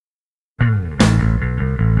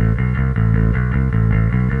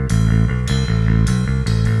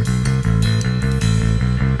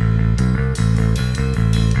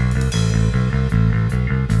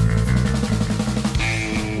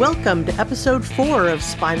Welcome to episode 4 of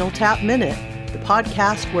Spinal Tap Minute, the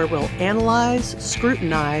podcast where we'll analyze,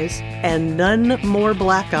 scrutinize, and none more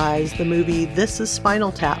black eyes the movie This is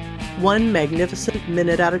Spinal Tap, one magnificent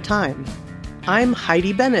minute at a time. I'm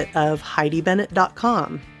Heidi Bennett of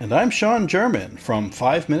HeidiBennett.com. And I'm Sean German from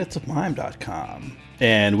 5minutesofmime.com.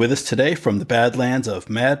 And with us today from the Badlands of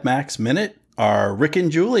Mad Max Minute are Rick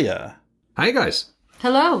and Julia. Hi, guys.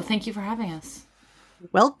 Hello. Thank you for having us.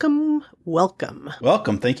 Welcome, welcome.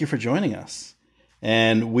 Welcome. Thank you for joining us.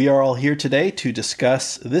 And we are all here today to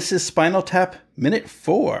discuss This is Spinal Tap Minute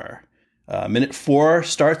 4. Minute 4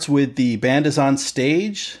 starts with the band is on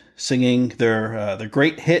stage singing their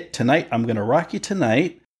great hit, Tonight I'm Gonna Rock You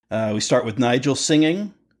Tonight. We start with Nigel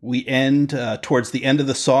singing. We end towards the end of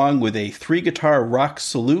the song with a 3-guitar rock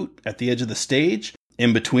salute at the edge of the stage.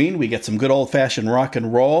 In between, we get some good old-fashioned rock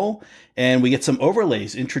and roll, and we get some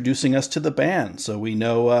overlays introducing us to the band, so we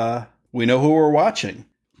know who we're watching.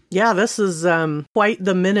 Yeah, this is quite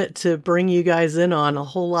the minute to bring you guys in on a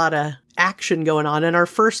whole lot of action going on, and our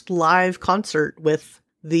first live concert with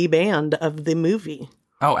the band of the movie.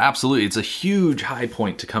 Oh, absolutely. It's a huge high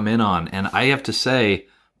point to come in on, and I have to say,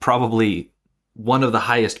 probably one of the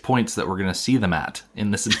highest points that we're going to see them at in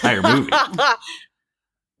this entire movie.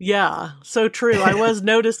 Yeah, so true. I was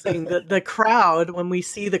noticing that the crowd, when we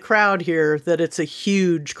see the crowd here, that it's a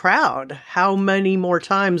huge crowd. How many more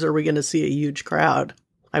times are we going to see a huge crowd?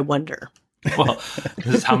 I wonder. Well,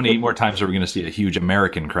 this is how many more times are we going to see a huge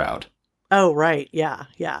American crowd? Oh, right. Yeah.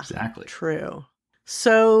 Exactly. True.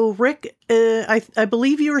 So, Rick, I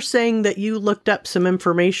believe you were saying that you looked up some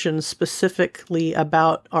information specifically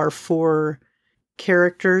about our 4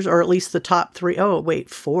 characters, or at least the top 3. Oh, wait,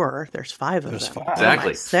 4. There's 5 of them. There's 5.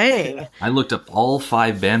 Exactly. Saying. I looked up all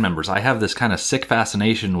 5 band members. I have this kind of sick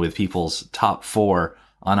fascination with people's top 4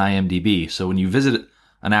 on IMDb. So when you visit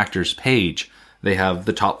an actor's page, they have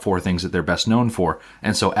the top 4 things that they're best known for.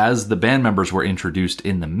 And so as the band members were introduced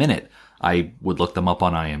in the minute, I would look them up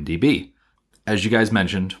on IMDb. As you guys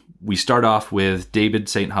mentioned, we start off with David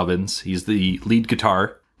St. Hubbins. He's the lead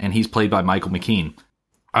guitar, and he's played by Michael McKean.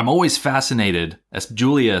 I'm always fascinated, as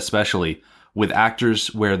Julia especially, with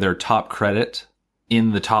actors where their top credit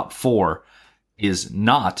in the top 4 is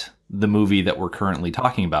not the movie that we're currently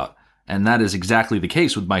talking about. And that is exactly the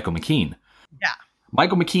case with Michael McKean. Yeah.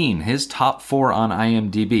 Michael McKean, his top 4 on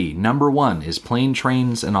IMDb. Number 1 is Plane,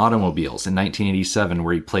 Trains, and Automobiles in 1987,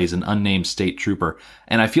 where he plays an unnamed state trooper.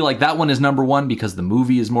 And I feel like that one is number 1 because the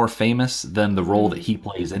movie is more famous than the role that he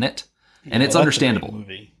plays in it. And it's understandable.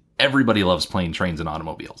 Movie. Everybody loves Plane, Trains, and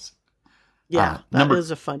Automobiles. Yeah, that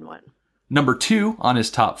was a fun one. Number 2 on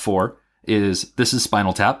his top 4 is This is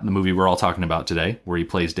Spinal Tap, the movie we're all talking about today, where he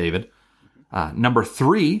plays David. Number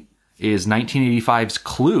 3 is 1985's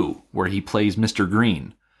Clue, where he plays Mr.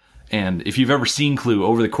 Green. And if you've ever seen Clue,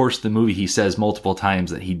 over the course of the movie, he says multiple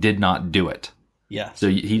times that he did not do it. Yeah. So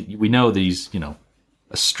we know that he's, a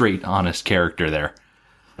straight, honest character there.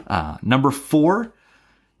 Number 4,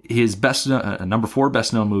 his number 4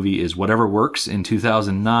 best known movie is Whatever Works in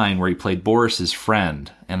 2009, where he played Boris's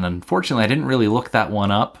friend. And unfortunately, I didn't really look that one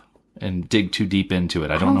up and dig too deep into it.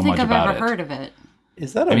 I don't know much about it. I don't think I've ever heard of it.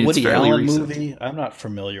 Is that a Woody Allen movie? I'm not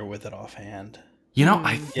familiar with it offhand.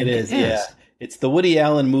 I think it is. Yeah, it's the Woody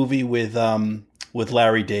Allen movie with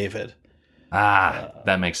Larry David.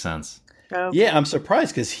 That makes sense. Yeah, I'm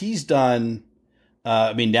surprised because he's done.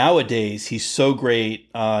 Nowadays he's so great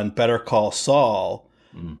on Better Call Saul,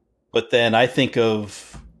 but then I think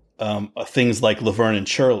of things like Laverne and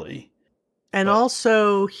Shirley. And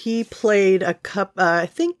also, he played I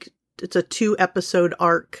think it's a 2-episode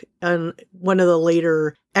arc on one of the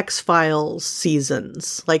later X-Files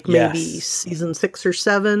seasons, like maybe season 6 or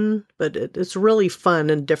 7, but it's really fun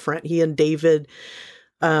and different. He and David,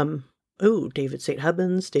 David St.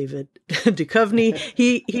 Hubbins, David Duchovny,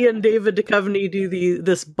 he and David Duchovny do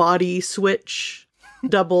this body switch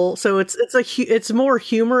double. So it's more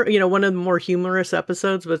humor, one of the more humorous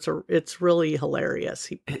episodes, but it's really hilarious.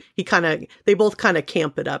 They both kind of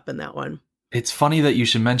camp it up in that one. It's funny that you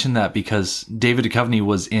should mention that because David Duchovny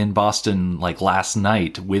was in Boston last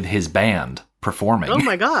night with his band performing. Oh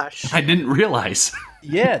my gosh. I didn't realize.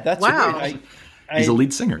 Yeah, that's wow. He's a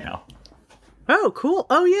lead singer now. Oh, cool.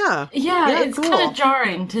 Oh, yeah. Yeah, it's cool. kind of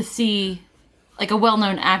jarring to see a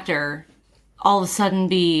well-known actor all of a sudden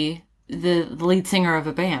be the lead singer of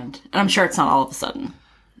a band. And I'm sure it's not all of a sudden.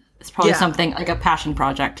 It's probably something like a passion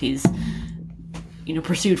project he's,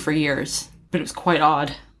 pursued for years. But it was quite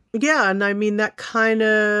odd. Yeah, and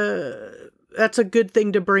that's a good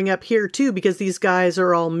thing to bring up here, too, because these guys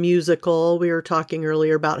are all musical. We were talking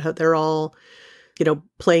earlier about how they're all,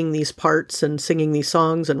 playing these parts and singing these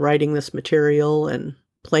songs and writing this material. And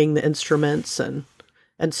playing the instruments, and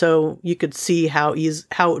so you could see how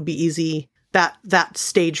it would be easy that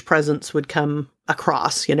stage presence would come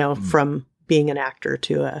across, from being an actor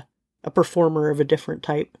to a performer of a different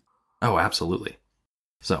type. Oh, absolutely.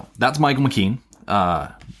 So that's Michael McKean.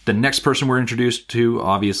 The next person we're introduced to,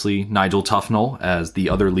 obviously, Nigel Tufnell as the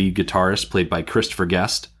other lead guitarist, played by Christopher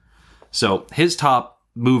Guest. So his top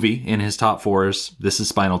movie in his top 4 is This Is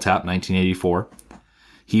Spinal Tap, 1984.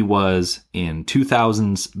 He was in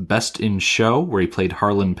 2000's Best in Show, where he played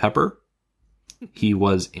Harlan Pepper. He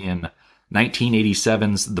was in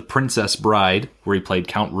 1987's The Princess Bride, where he played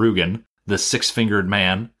Count Rugen, the six-fingered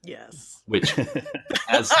man. Yes. Which,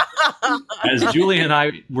 as Julie and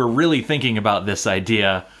I were really thinking about this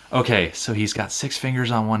idea, okay, so he's got 6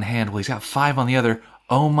 fingers on one hand, well, he's got 5 on the other.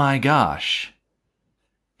 Oh my gosh.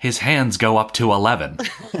 His hands go up to 11.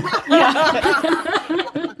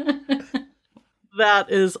 That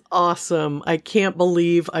is awesome. I can't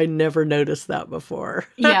believe I never noticed that before.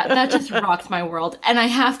 Yeah, that just rocked my world. And I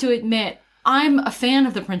have to admit, I'm a fan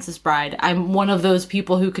of The Princess Bride. I'm one of those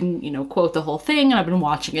people who can, quote the whole thing, and I've been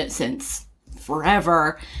watching it since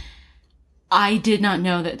forever. I did not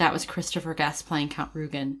know that was Christopher Guest playing Count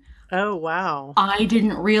Rugen. Oh, wow. I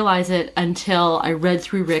didn't realize it until I read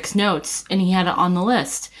through Rick's notes, and he had it on the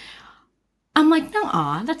list. I'm like,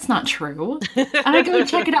 nuh-uh, that's not true. And I go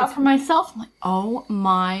check it out for myself. I'm like, oh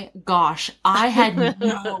my gosh, I had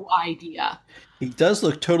no idea. He does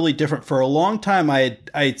look totally different. For a long time, I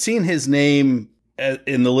had seen his name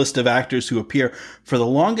in the list of actors who appear. For the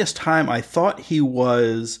longest time, I thought he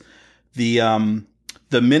was the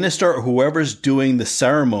minister or whoever's doing the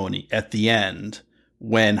ceremony at the end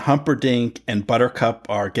when Humperdinck and Buttercup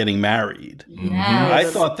are getting married. Yes. I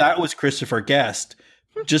thought that was Christopher Guest,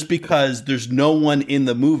 just because there's no one in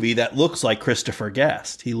the movie that looks like Christopher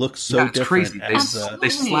Guest. He looks so it's different. crazy. They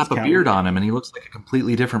slap a beard on him and he looks like a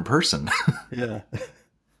completely different person. Yeah.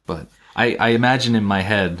 But I imagine in my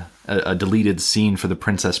head a deleted scene for The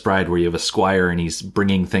Princess Bride where you have a squire and he's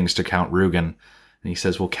bringing things to Count Rugen. And he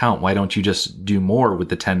says, well, Count, why don't you just do more with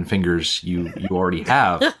the 10 fingers you already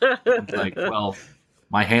have? It's like, well,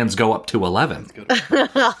 my hands go up to 11.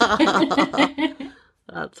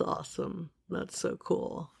 That's awesome. That's so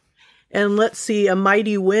cool. And let's see, A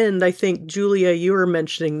Mighty Wind. I think, Julia, you were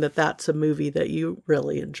mentioning that's a movie that you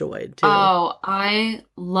really enjoyed, too. Oh, I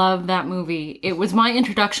love that movie. It was my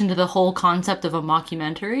introduction to the whole concept of a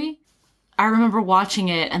mockumentary. I remember watching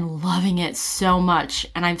it and loving it so much.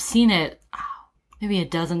 And I've seen it maybe a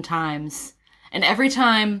dozen times. And every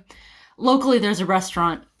time, locally there's a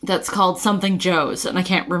restaurant that's called Something Joe's. And I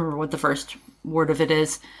can't remember what the first word of it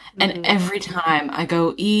is. And every time I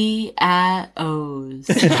go E-I-O's.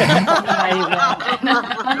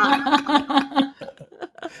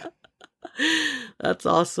 That's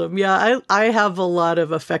awesome. Yeah, I have a lot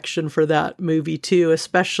of affection for that movie too,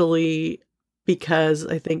 especially because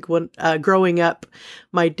I think when growing up,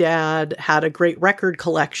 my dad had a great record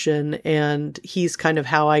collection, and he's kind of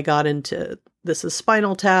how I got into This Is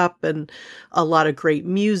Spinal Tap and a lot of great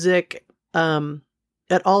music.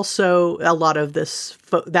 And also a lot of this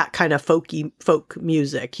that kind of folk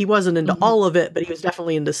music. He wasn't into all of it, but he was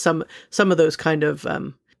definitely into some of those kind of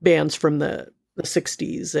bands from the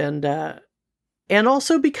 60s. And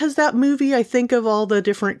also because that movie, I think of all the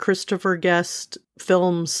different Christopher Guest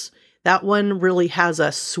films, that one really has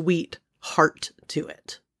a sweet heart to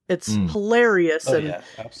it. It's hilarious. Oh, and, yeah,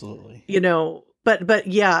 absolutely. But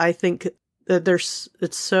yeah, I think that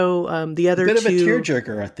it's so the other a bit two, of a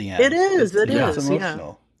tearjerker at the end. It is. It's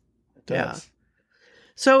emotional. It does. Yeah.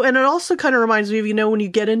 So, and it also kind of reminds me of, when you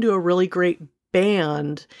get into a really great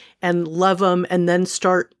band and love them and then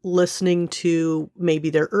start listening to maybe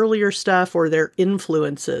their earlier stuff or their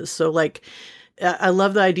influences. So like, I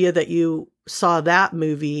love the idea that you saw that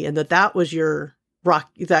movie and that was your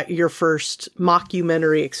first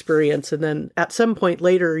mockumentary experience. And then at some point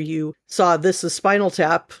later, you saw This Is Spinal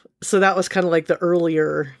Tap. So that was kind of like the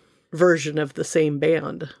earlier version of the same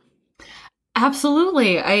band.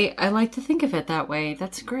 Absolutely. I like to think of it that way.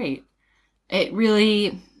 That's great. It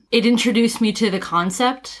introduced me to the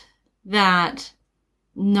concept that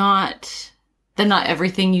not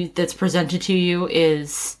everything that's presented to you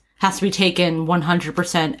has to be taken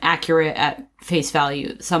 100% accurate at face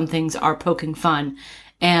value. Some things are poking fun,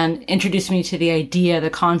 and introduced me to the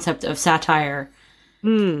concept of satire.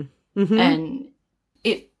 Mm-hmm. And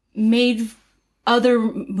it made other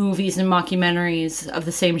movies and mockumentaries of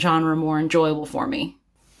the same genre more enjoyable for me.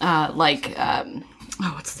 What's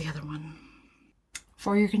the other one?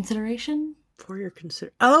 For Your Consideration?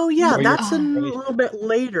 Oh, yeah, that's a little bit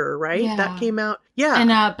later, right? Yeah. That came out. Yeah. And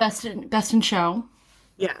Best in Show.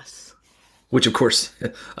 Yes. Which, of course,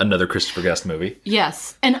 another Christopher Guest movie.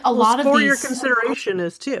 Yes, and a lot of For these. Your Consideration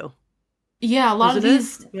is too. Yeah, a lot of Isn't it?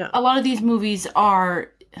 these. Yeah. A lot of these movies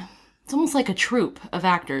are. It's almost like a troupe of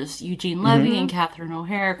actors: Eugene Levy and Catherine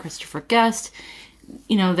O'Hara, Christopher Guest.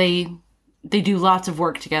 You know, they do lots of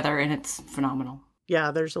work together, and it's phenomenal.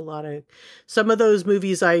 Yeah, there's a lot of some of those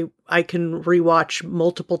movies I can rewatch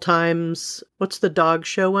multiple times. What's the dog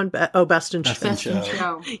show one? Best in Show. Best in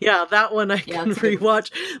Show. Yeah, that one I can that's a good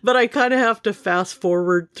rewatch, but I kind of have to fast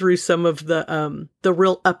forward through some of the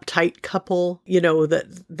real uptight couple, you know, that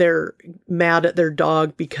they're mad at their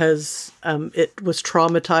dog because it was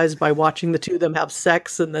traumatized by watching the two of them have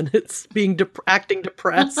sex, and then it's being acting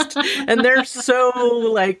depressed, and they're so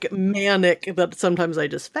like manic that sometimes I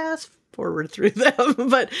just fast forward through them.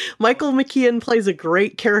 But Michael McKean plays a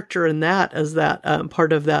great character in that as that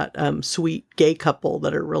part of that sweet gay couple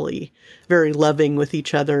that are really very loving with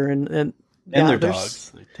each other and their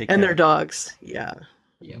dogs. And their dogs. Yeah.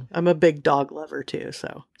 I'm a big dog lover too.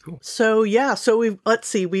 So, Cool. So let's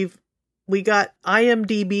see, we got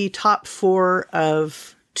IMDb top 4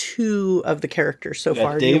 of 2 of the characters so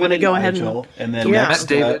far. Do you want to go ahead and then Yeah. next, Met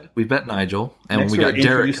David. We met Nigel. And next we got we're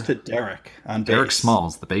Derek. introduced to Derek on bass. Derek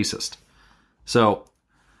Smalls, the bassist. So,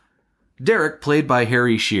 Derek, played by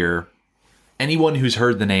Harry Shearer. Anyone who's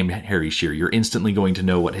heard the name Harry Shearer, you're instantly going to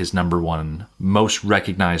know what his number 1 most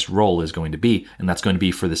recognized role is going to be, and that's going to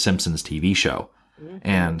be for the Simpsons TV show.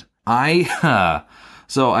 And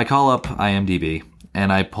so I call up IMDb,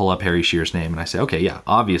 and I pull up Harry Shearer's name, and I say, okay, yeah,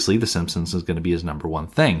 obviously The Simpsons is going to be his number 1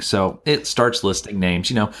 thing. So it starts listing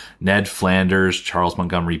names, you know, Ned Flanders, Charles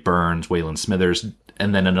Montgomery Burns, Waylon Smithers,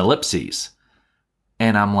 and then an ellipses.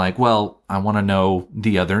 And I'm like, well, I want to know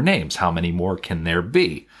the other names. How many more can there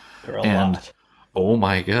be? There are a lot. Oh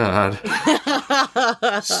my God.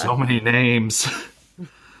 So many names.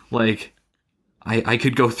 Like, I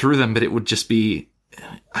could go through them, but it would just be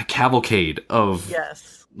a cavalcade of,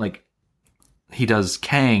 Yes. like, he does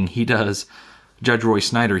Kang, he does Judge Roy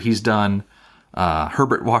Snyder, he's done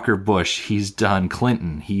Herbert Walker Bush, he's done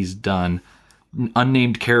Clinton, he's done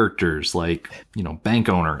unnamed characters like, you know, Bank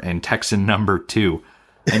Owner and Texan Number 2.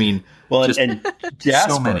 I mean, Well, just and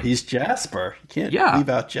Jasper. so many. He's Jasper. You can't Yeah. leave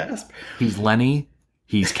out Jasper. He's Lenny,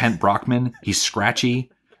 he's Kent Brockman, he's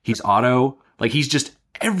Scratchy, he's Otto. Like, he's just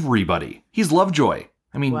everybody. He's Lovejoy.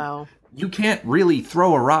 I mean, Wow. you can't really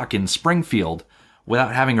throw a rock in Springfield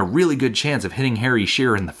without having a really good chance of hitting Harry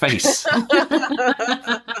Shearer in the face.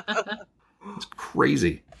 It's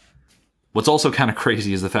crazy. What's also kind of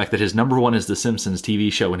crazy is the fact that his number 1 is The Simpsons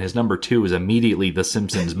TV show, and his number 2 is immediately The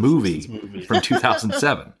Simpsons movie from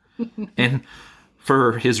 2007. And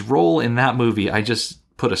for his role in that movie, I just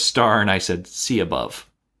put a star and I said, see above.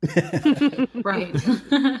 Right.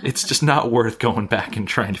 It's just not worth going back and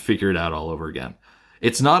trying to figure it out all over again.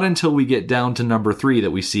 It's not until we get down to number 3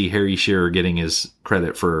 that we see Harry Shearer getting his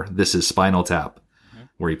credit for This Is Spinal Tap,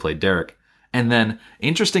 where he played Derek. And then,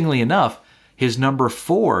 interestingly enough, his number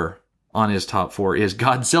 4 on his top 4 is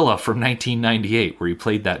Godzilla from 1998, where he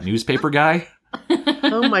played that newspaper guy.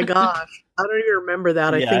 Oh my gosh. I don't even remember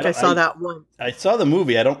that. I Yeah, think I saw I- that one. I saw the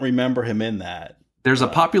movie. I don't remember him in that. There's a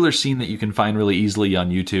popular scene that you can find really easily on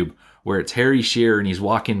YouTube where it's Harry Shearer and he's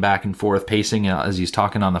walking back and forth, pacing as he's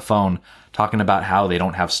talking on the phone, talking about how they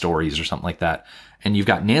don't have stories or something like that. And you've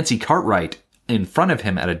got Nancy Cartwright in front of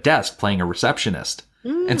him at a desk playing a receptionist.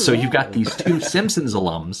 And so you've got these 2 Simpsons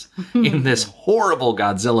alums in this horrible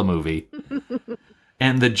Godzilla movie.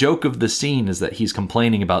 And the joke of the scene is that he's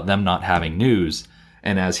complaining about them not having news.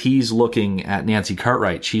 And as he's looking at Nancy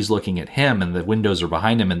Cartwright, she's looking at him, and the windows are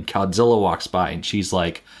behind him, and Godzilla walks by, and she's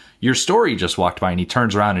like, your story just walked by, and he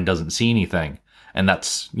turns around and doesn't see anything. And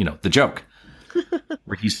that's, you know, the joke.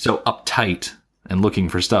 Where he's so uptight and looking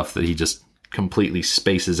for stuff that he just completely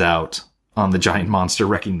spaces out on the giant monster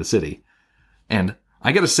wrecking the city. And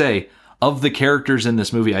I gotta say, of the characters in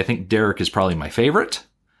this movie, I think Derek is probably my favorite,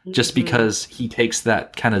 just because he takes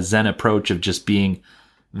that kind of zen approach of just being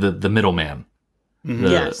the middleman.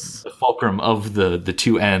 Yes. The fulcrum of the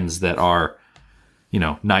 2 ends that are, you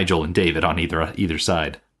know, Nigel and David on either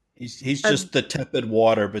side. He's just the tepid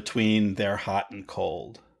water between their hot and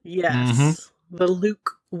cold. Yes. The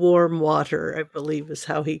lukewarm water, I believe, is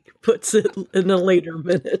how he puts it in a later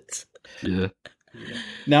minute. Yeah.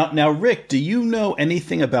 Now, Rick, do you know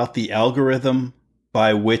anything about the algorithm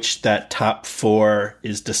by which that top 4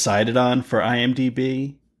 is decided on for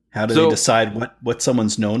IMDb? How do they decide what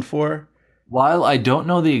someone's known for? While I don't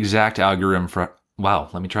know the exact algorithm for... Wow,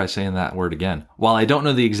 let me try saying that word again. While I don't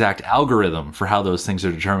know the exact algorithm for how those things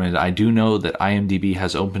are determined, I do know that IMDb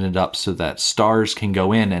has opened it up so that stars can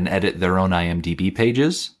go in and edit their own IMDb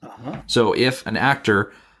pages. So if an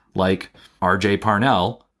actor like R.J.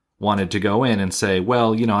 Parnell wanted to go in and say,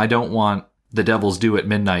 well, I don't want The Devil's Due at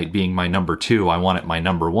Midnight being my number 2. I want it my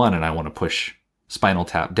number 1, and I want to push Spinal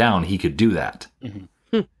Tap down. He could do that. Mm-hmm.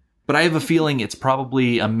 But I have a feeling it's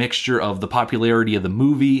probably a mixture of the popularity of the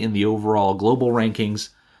movie in the overall global rankings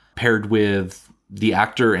paired with the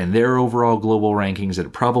actor and their overall global rankings.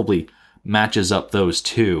 It probably matches up those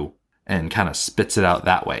two and kind of spits it out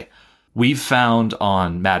that way. We've found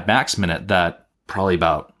on Mad Max Minute that probably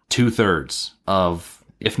about 2/3 of,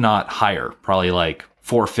 if not higher, probably like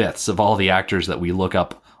 4/5 of all the actors that we look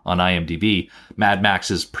up on IMDb, Mad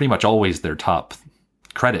Max is pretty much always their top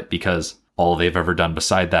credit because all they've ever done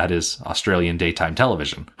beside that is Australian daytime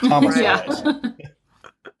television.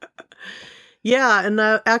 Yeah, and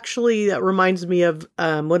actually that reminds me of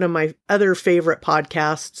one of my other favorite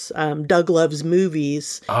podcasts, Doug Loves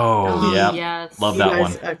Movies. Oh, yeah. Yes. Love that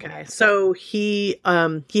one. Okay, so he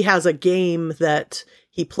has a game that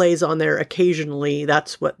he plays on there occasionally.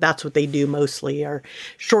 That's what they do mostly, are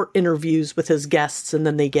short interviews with his guests, and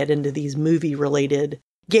then they get into these movie-related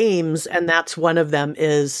games, and that's one of them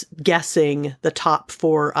is guessing the top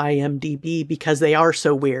 4 IMDb because they are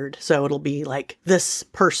so weird. So it'll be like this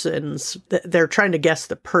person's, they're trying to guess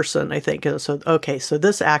the person, I think. So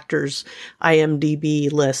this actor's IMDb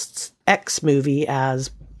lists X movie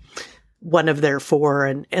as one of their 4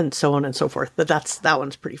 and so on and so forth. But that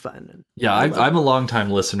one's pretty fun. Yeah, I'm a longtime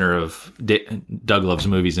listener of Doug Loves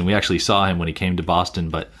Movies, and we actually saw him when he came to Boston,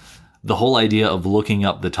 but the whole idea of looking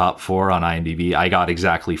up the top 4 on IMDb, I got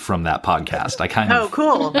exactly from that podcast. I kind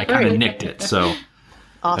of nicked it. So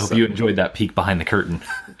awesome. I hope you enjoyed that peek behind the curtain.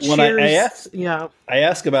 When I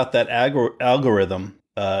ask about that algorithm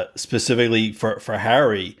specifically for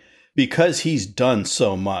Harry, because he's done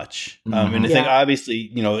so much. And I think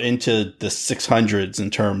obviously, into the 600s in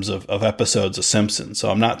terms of episodes of Simpsons. So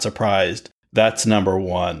I'm not surprised that's number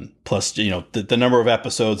 1. Plus, the number of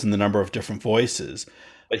episodes and the number of different voices.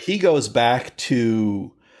 But he goes back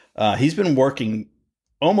to, he's been working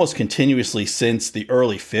almost continuously since the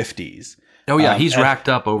early 50s. Oh, yeah. He's racked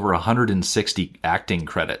up over 160 acting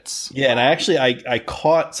credits. Yeah. And I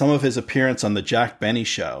caught some of his appearance on the Jack Benny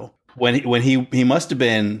show when he must have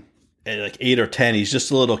been like 8 or 10. He's just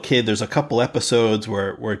a little kid. There's a couple episodes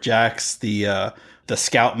where Jack's the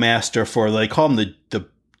scoutmaster for, they call him the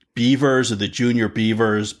Beavers or the Junior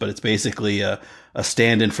Beavers, but it's basically a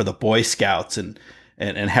stand-in for the Boy Scouts.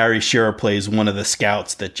 And Harry Shearer plays one of the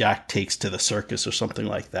scouts that Jack takes to the circus or something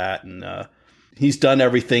like that. And he's done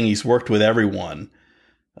everything. He's worked with everyone.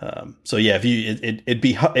 So yeah, it'd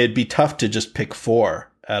be tough to just pick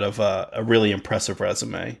 4 out of a really impressive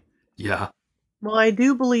resume. Yeah. Well, I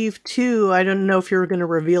do believe too, I don't know if you're going to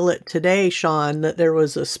reveal it today, Sean, that there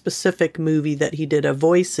was a specific movie that he did a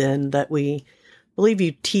voice in that we believe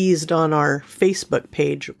you teased on our Facebook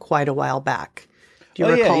page quite a while back. Do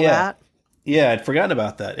you recall that? Yeah, I'd forgotten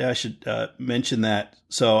about that. Yeah, I should mention that.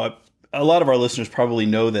 So a lot of our listeners probably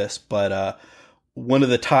know this, but one of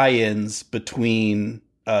the tie-ins between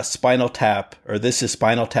Spinal Tap, or This Is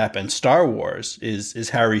Spinal Tap, and Star Wars is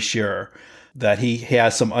Harry Shearer, that he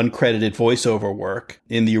has some uncredited voiceover work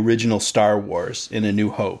in the original Star Wars in A New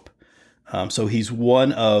Hope. So he's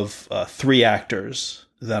one of 3 actors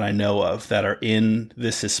that I know of that are in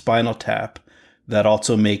This Is Spinal Tap that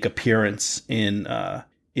also make appearance in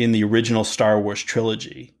the original Star Wars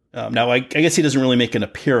trilogy. Now, I guess he doesn't really make an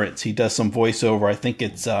appearance. He does some voiceover. I think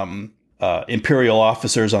it's Imperial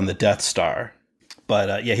officers on the Death Star.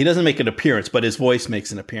 But he doesn't make an appearance, but his voice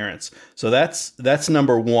makes an appearance. So that's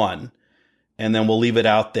number 1. And then we'll leave it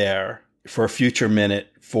out there for a future minute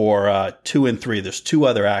for 2 and 3. There's 2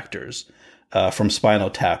 other actors from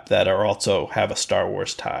Spinal Tap that are also have a Star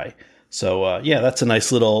Wars tie. So that's a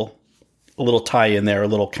nice little tie in there, a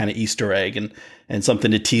little kind of Easter egg and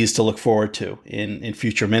something to tease to look forward to in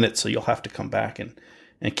future minutes. So you'll have to come back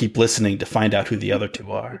and keep listening to find out who the other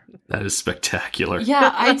 2 are. That is spectacular.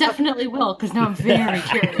 Yeah, I definitely will, because now I'm very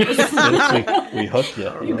curious. we hooked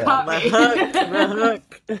you. You caught me. The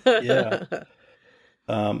hook. Yeah.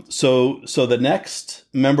 So the next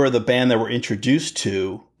member of the band that we're introduced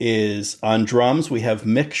to is, on drums, we have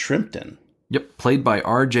Mick Shrimpton. Yep, played by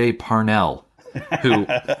R.J. Parnell,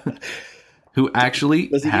 who actually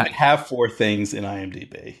does he have 4 things in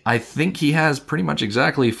IMDb? I think he has pretty much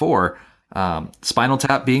exactly 4. Spinal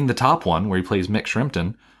Tap being the top one, where he plays Mick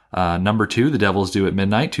Shrimpton. Number 2, The Devil's Due at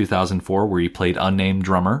Midnight, 2004, where he played unnamed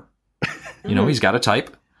drummer. He's got a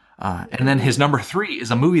type. And then his number 3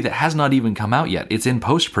 is a movie that has not even come out yet. It's in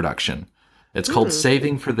post-production. It's called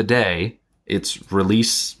Saving for the Day. Its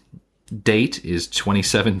release date is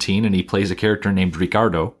 2017, and he plays a character named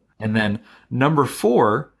Ricardo. And then number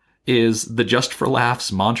 4 is the Just for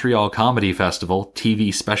Laughs Montreal Comedy Festival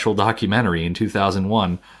TV special documentary in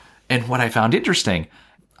 2001. And what I found interesting,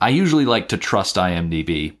 I usually like to trust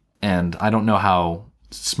IMDb, and I don't know how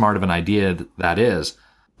smart of an idea that is,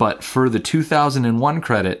 but for the 2001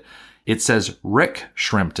 credit, it says Rick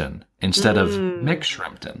Shrimpton instead of Mick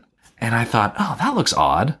Shrimpton. And I thought, oh, that looks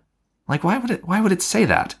odd. Like, why would it say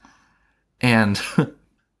that? And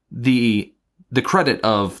the credit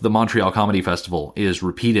of the Montreal Comedy Festival is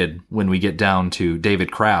repeated when we get down to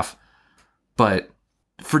David Kraft. But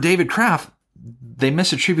for David Kraft, they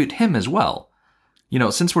misattribute him as well. You know,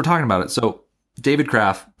 since we're talking about it, so David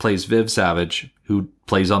Kraft plays Viv Savage, who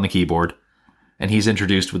plays on the keyboard, and he's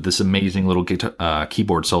introduced with this amazing little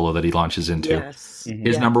keyboard solo that he launches into. Yes.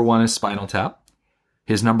 His number one is Spinal Tap.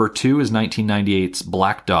 His number two is 1998's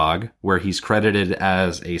Black Dog, where he's credited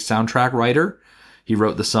as a soundtrack writer. He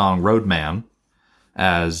wrote the song Roadman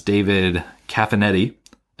as David Caffinetti.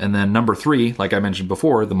 And then number three, like I mentioned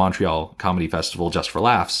before, the Montreal Comedy Festival Just for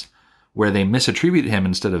Laughs, where they misattribute him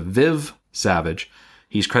instead of Viv Savage.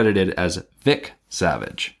 He's credited as Vic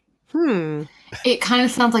Savage. It kind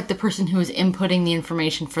of sounds like the person who was inputting the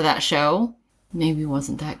information for that show maybe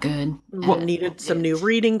wasn't that good. Well, needed some new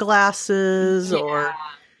reading glasses or...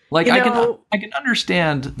 Like, I can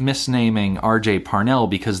understand misnaming R.J. Parnell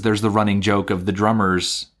because there's the running joke of the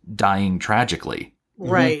drummers dying tragically.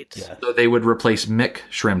 Right. Yeah. So they would replace Mick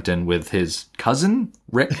Shrimpton with his cousin,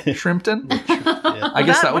 Rick Shrimpton. I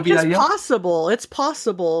guess that would be ideal. Possible. It's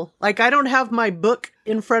possible. Like, I don't have my book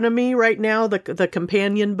in front of me right now, the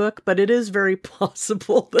companion book, but it is very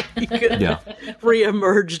possible that he could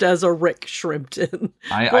reemerged as a Rick Shrimpton.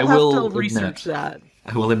 I will have to research that.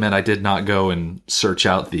 I will admit I did not go and search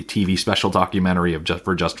out the TV special documentary of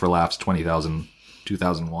Just for Laughs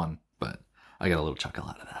 2001, but I got a little chuckle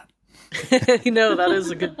out of that. No, that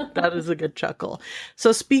is a good chuckle.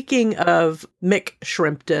 So speaking of Mick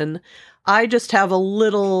Shrimpton, I just have a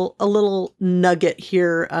little nugget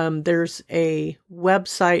here. There's a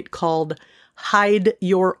website called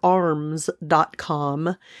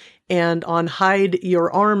hideyourarms.com. And on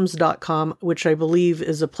hideyourarms.com, which I believe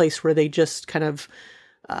is a place where they just kind of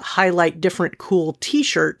highlight different cool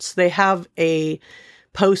t-shirts, they have a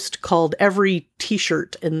post called Every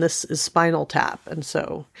T-Shirt in This is Spinal Tap. And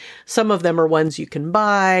so some of them are ones you can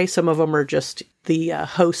buy. Some of them are just the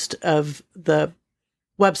host of the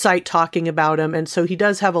website talking about them. And so he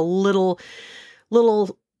does have a little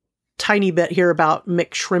tiny bit here about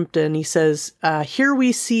Mick Shrimpton. He says, here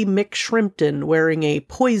we see Mick Shrimpton wearing a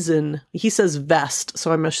Poison, he says vest,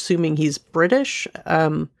 so I'm assuming he's British.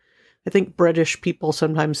 I think British people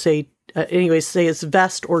sometimes say it's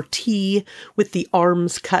vest or tee with the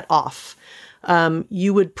arms cut off.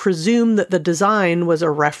 You would presume that the design was a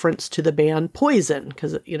reference to the band Poison,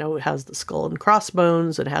 because, it has the skull and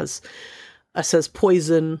crossbones. It has says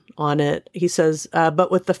Poison on it. He says,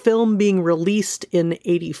 but with the film being released in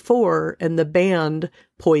 1984 and the band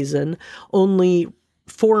Poison only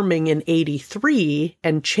forming in 1983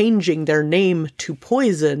 and changing their name to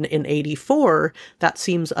Poison in 1984, that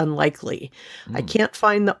seems unlikely. I can't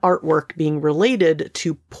find the artwork being related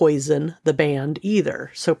to Poison, the band,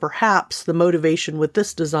 either. So perhaps the motivation with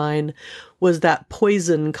this design was that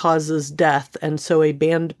poison causes death, and so a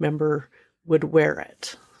band member would wear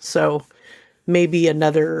it. So maybe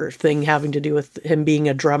another thing having to do with him being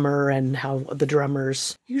a drummer and how the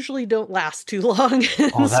drummers usually don't last too long.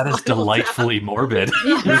 Oh, that is delightfully morbid.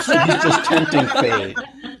 He's just tempting fate.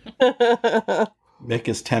 Mick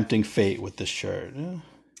is tempting fate with this shirt.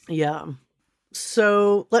 Yeah.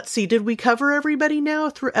 So let's see. Did we cover everybody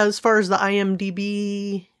now as far as the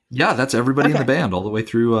IMDb? Yeah, that's everybody in the band, all the way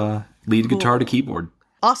through lead guitar to keyboard.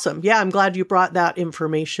 Awesome. Yeah, I'm glad you brought that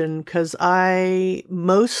information because I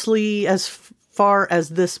mostly, as far as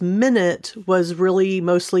this minute, was really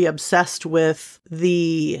mostly obsessed with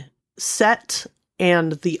the set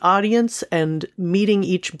and the audience and meeting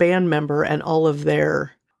each band member and all of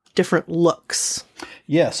their different looks.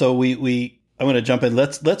 Yeah, so I'm going to jump in.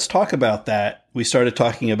 Let's talk about that. We started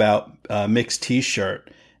talking about Mick's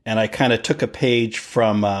t-shirt, and I kind of took a page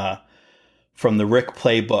from the Rick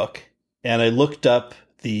playbook, and I looked up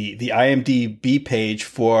the IMDb page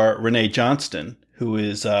for Renee Johnston, who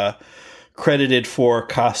is credited for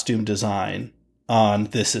costume design on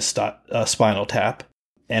This is Spinal Tap.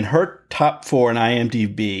 And her top 4 in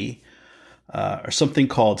IMDb are something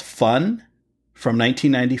called Fun from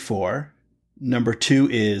 1994. Number 2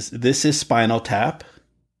 is This is Spinal Tap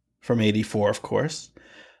from 84, of course.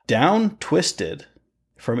 Down Twisted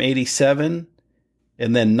from 87.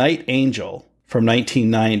 And then Night Angel from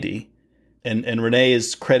 1990. and Renee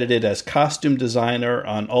is credited as costume designer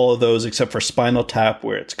on all of those except for Spinal Tap,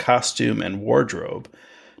 where it's costume and wardrobe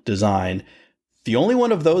design. The only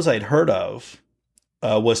one of those I'd heard of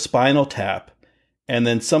was Spinal Tap, and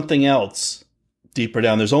then something else deeper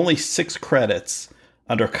down. There's only 6 credits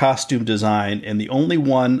under costume design, and the only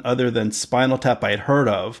one other than Spinal Tap I had heard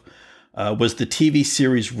of was the TV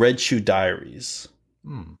series Red Shoe Diaries.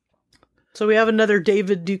 So we have another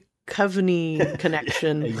David Duchovny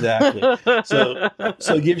connection. Exactly. So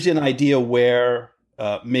it gives you an idea where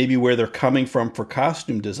maybe where they're coming from for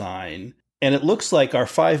costume design. And it looks like our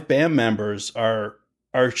 5 band members are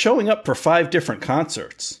showing up for 5 different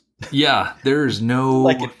concerts. Yeah, there's no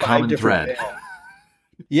like common thread.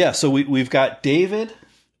 Yeah, so we've got David,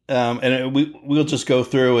 and we'll just go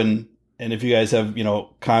through and if you guys have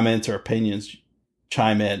comments or opinions,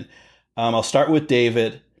 chime in. I'll start with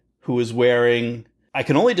David, who is wearing, I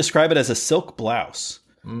can only describe it as a silk blouse.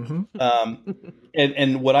 Mm-hmm.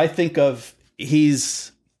 And what I think of,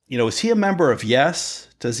 is he a member of Yes?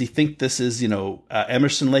 Does he think this is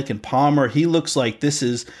Emerson, Lake and Palmer? He looks like this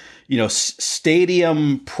is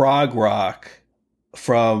stadium prog rock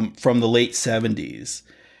from the late 70s.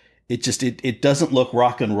 It doesn't look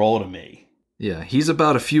rock and roll to me. Yeah, he's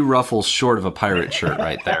about a few ruffles short of a pirate shirt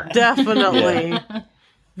right there. Definitely. Yeah.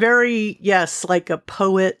 Very, yes, like a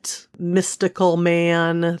poet, mystical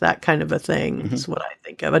man, that kind of a thing is what I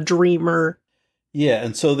think of. A dreamer. Yeah,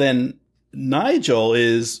 and so then Nigel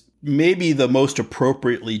is maybe the most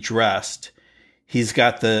appropriately dressed. He's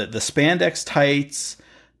got the spandex tights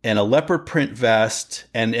and a leopard print vest,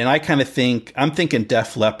 and I'm thinking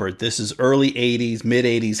Def Leppard. This is early 80s, mid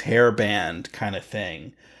 80s hair band kind of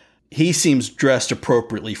thing. He seems dressed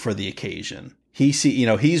appropriately for the occasion.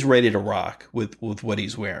 He's ready to rock with what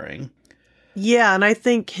he's wearing. Yeah, and I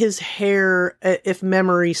think his hair, if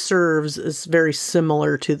memory serves, is very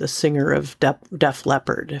similar to the singer of Def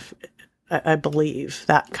Leppard, I believe.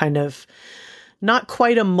 That kind of, not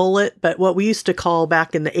quite a mullet, but what we used to call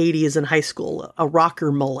back in the 80s in high school, a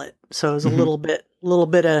rocker mullet. So it was a little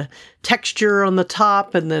bit of texture on the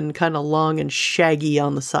top and then kind of long and shaggy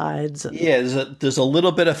on the sides. Yeah, there's a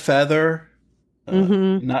little bit of feather.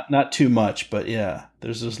 Not too much, but yeah,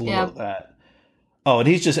 there's just a little of that. Oh,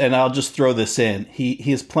 and I'll just throw this in.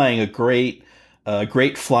 He is playing a great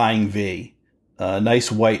flying V,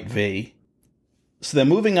 nice white V. So then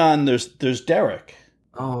moving on, there's Derek.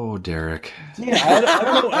 Oh, Derek. Yeah,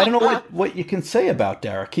 I don't know what you can say about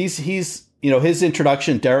Derek. He's his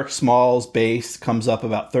introduction, Derek Small's bass comes up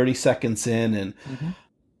about 30 seconds in, and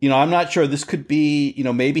I'm not sure. This could be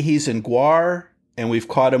maybe he's in GWAR and we've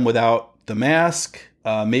caught him without the mask.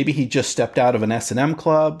 Maybe he just stepped out of an S&M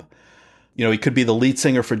club. He could be the lead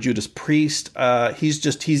singer for Judas Priest.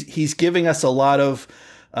 He's giving us a lot of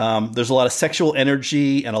there's a lot of sexual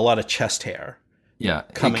energy and a lot of chest hair. Yeah,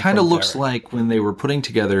 it kind of looks like when they were putting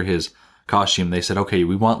together his costume, they said, okay,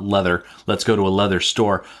 we want leather. Let's go to a leather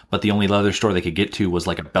store. But the only leather store they could get to was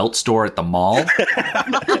like a belt store at the mall,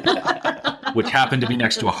 which happened to be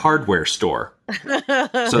next to a hardware store.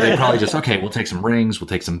 So they probably just, okay, we'll take some rings, we'll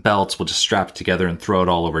take some belts, we'll just strap it together and throw it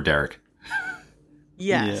all over Derek.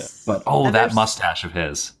 Yes. Yeah. But, that mustache of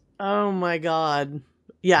his. Oh, my God.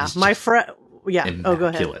 Yeah, my friend. Yeah. Immaculate. Oh, go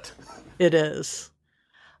ahead. It is.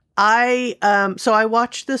 I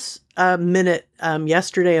watched this minute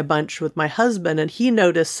yesterday a bunch with my husband, and he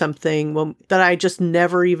noticed something that I just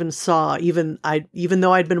never even saw, even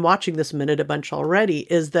though I'd been watching this minute a bunch already,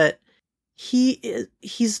 is that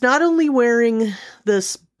he's not only wearing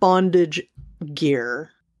this bondage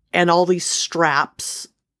gear and all these straps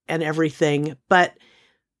and everything, but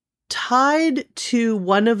tied to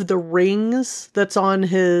one of the rings that's on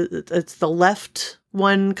it's the left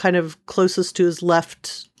one, kind of closest to his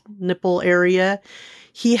left nipple area,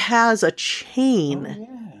 he has a chain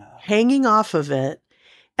hanging off of it,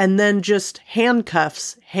 and then just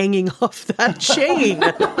handcuffs hanging off that chain.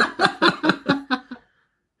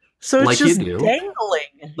 So it's like just you do.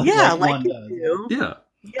 Dangling. Yeah, like you do. Yeah.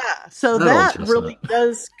 Yeah. So that really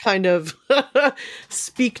does kind of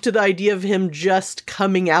speak to the idea of him just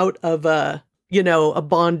coming out of a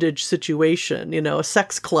bondage situation, a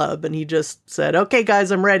sex club. And he just said, okay,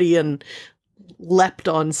 guys, I'm ready. And leapt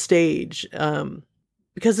on stage.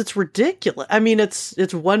 Because it's ridiculous. I mean,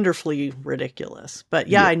 it's wonderfully ridiculous. But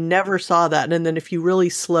yeah, I never saw that. And then if you really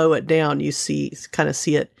slow it down, you kind of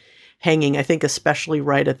see it hanging, I think, especially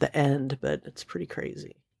right at the end. But it's pretty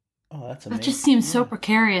crazy. Oh, that's amazing. That just seems so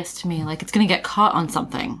precarious to me. Like it's going to get caught on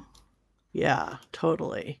something. Yeah,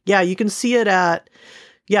 totally. Yeah, you can see it at,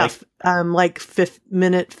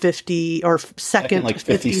 minute 50 or second like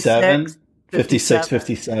 57. 56,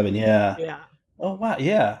 57, yeah. Yeah. Oh, wow.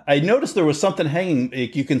 Yeah. I noticed there was something hanging.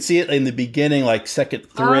 You can see it in the beginning, like second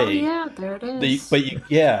 3. Oh, yeah, there it is.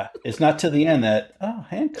 It's not to the end that,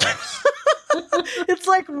 handcuffs. It's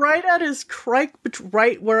like right at his crike,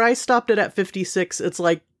 right where I stopped it at 56. It's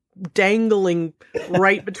like dangling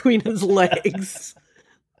right between his legs.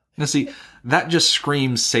 Now, see, that just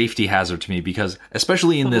screams safety hazard to me because,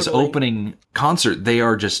 especially in this opening concert, they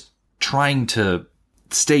are just trying to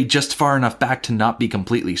stay just far enough back to not be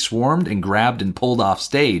completely swarmed and grabbed and pulled off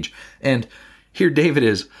stage. And here David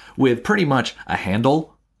is with pretty much a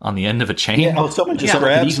handle on the end of a chain. Yeah, someone just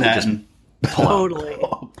grabs that and Totally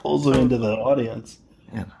pulls them into the audience.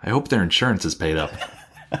 Man, I hope their insurance is paid up.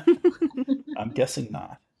 I'm guessing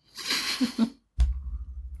not.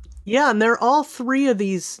 Yeah, and they're all 3 of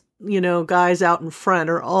these, guys out in front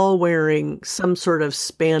are all wearing some sort of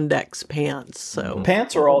spandex pants. So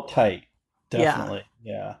pants are all tight. Definitely.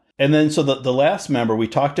 Yeah. And then so the last member, we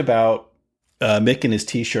talked about Mick and his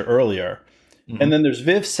t-shirt earlier. Mm-hmm. And then there's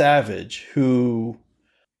Viv Savage, who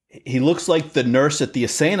he looks like the nurse at the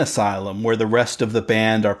insane asylum where the rest of the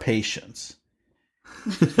band are patients.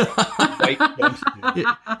 White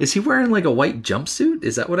jumpsuit. Is he wearing like a white jumpsuit?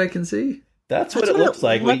 Is that what I can see? That's what it looks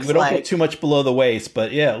like. We don't go too much below the waist,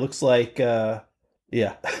 but yeah, it looks like,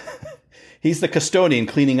 he's the custodian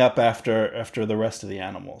cleaning up after the rest of the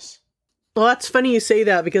animals. Well, that's funny you say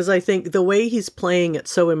that because I think the way he's playing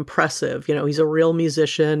it's so impressive. He's a real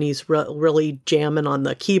musician. He's really jamming on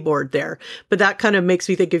the keyboard there. But that kind of makes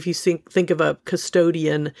me think if you think of a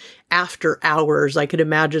custodian after hours, I could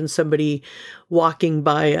imagine somebody walking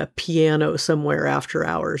by a piano somewhere after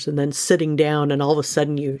hours and then sitting down and all of a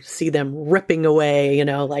sudden you see them ripping away,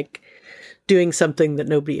 like doing something that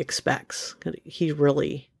nobody expects.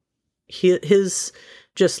 His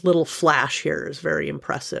just little flash here is very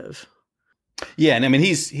impressive. Yeah, and I mean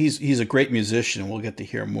he's a great musician. We'll get to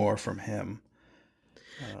hear more from him.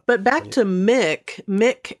 But back to Mick.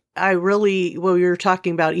 Mick, we were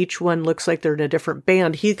talking about each one looks like they're in a different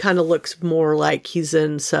band. He kind of looks more like he's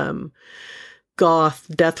in some goth,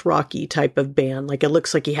 death rocky type of band. Like it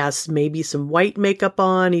looks like he has maybe some white makeup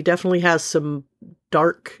on. He definitely has some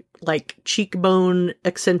dark, like cheekbone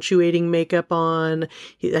accentuating makeup on.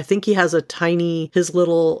 I think he has his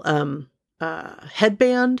little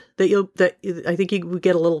headband that I think you would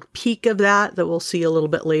get a little peek of that we'll see a little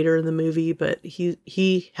bit later in the movie, but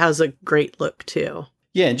he has a great look too.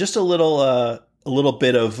 Yeah, and just a little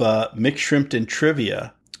bit of Mick Shrimpton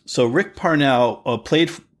trivia. So Rick Parnell played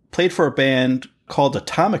for a band called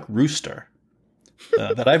Atomic Rooster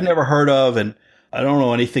that I've never heard of, and I don't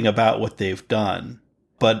know anything about what they've done.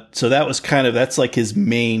 But so that's like his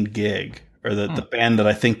main gig, or the band that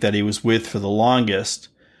I think that he was with for the longest.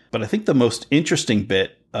 But I think the most interesting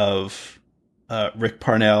bit of Rick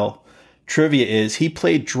Parnell trivia is he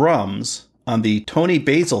played drums on the Tony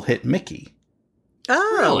Basil hit Mickey.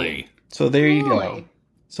 Oh, really? So there you go.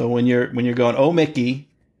 So when you're going, oh Mickey,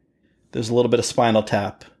 there's a little bit of Spinal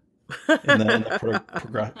Tap in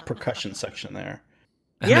the percussion section there.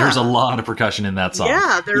 And there's a lot of percussion in that song.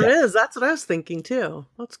 Yeah, there is. That's what I was thinking too.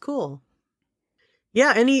 That's cool.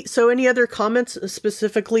 Yeah, any other comments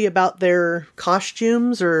specifically about their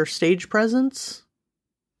costumes or stage presence?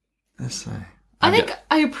 I think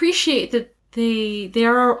I appreciate that they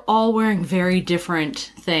are all wearing very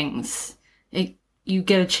different things. You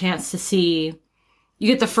get a chance to see, you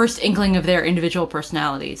get the first inkling of their individual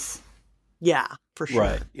personalities. Yeah, for sure.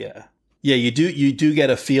 Right, yeah. Yeah, you do get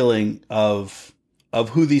a feeling of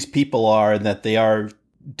who these people are and that they are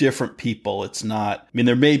different people. It's not, I mean,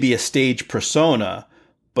 there may be a stage persona,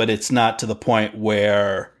 but it's not to the point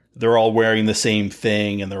where they're all wearing the same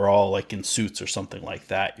thing and they're all like in suits or something like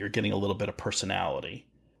that. You're getting a little bit of personality.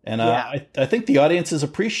 And I think the audience is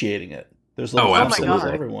appreciating it. There's little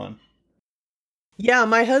absolutely everyone. Yeah,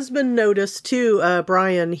 my husband noticed too,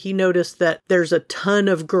 Brian, he noticed that there's a ton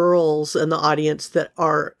of girls in the audience that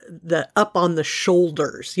are up on the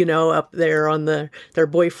shoulders, up there on their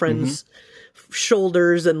boyfriend's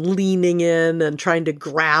shoulders and leaning in and trying to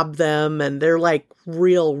grab them. And they're like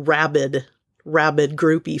real rabid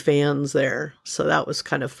groupie fans there. So that was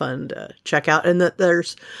kind of fun to check out. And that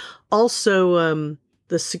there's also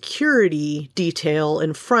the security detail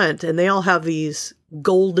in front, and they all have these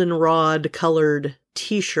goldenrod colored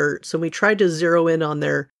t-shirts, and we tried to zero in on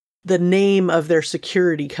the name of their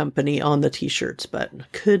security company on the t-shirts, but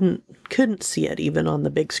couldn't see it even on the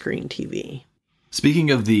big screen TV.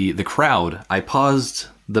 Speaking of the crowd, I paused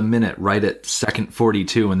the minute right at second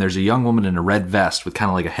 42, and there's a young woman in a red vest with kind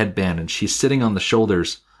of like a headband, and she's sitting on the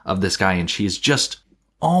shoulders of this guy, and she's just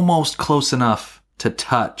almost close enough to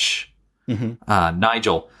touch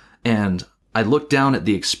Nigel. And I look down at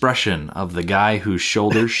the expression of the guy whose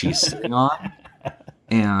shoulders she's sitting on,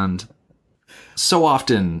 and so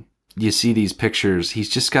often you see these pictures, he's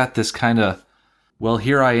just got this kind of, well,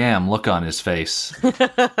 here I am look on his face.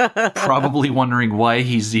 Probably wondering why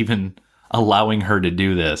he's even allowing her to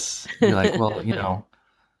do this. You're like, well,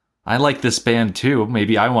 I like this band too.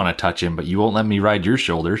 Maybe I want to touch him, but you won't let me ride your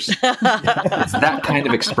shoulders. It's that kind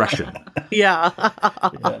of expression. Yeah.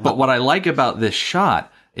 But what I like about this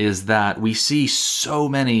shot is that we see so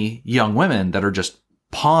many young women that are just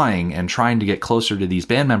pawing and trying to get closer to these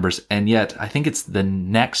band members. And yet, I think it's the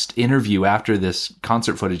next interview after this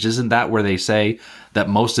concert footage. Isn't that where they say that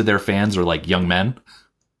most of their fans are like young men?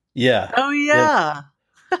 Yeah. Oh, yeah.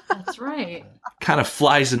 That's right. Kind of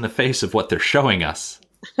flies in the face of what they're showing us.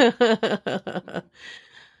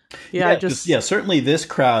 Certainly this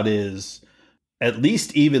crowd is at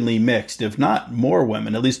least evenly mixed, if not more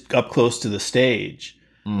women, at least up close to the stage.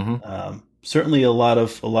 Mm-hmm. Certainly a lot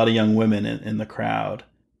of young women in the crowd,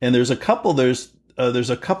 and there's a couple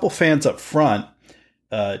fans up front.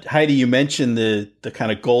 Heidi, you mentioned the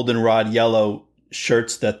kind of goldenrod yellow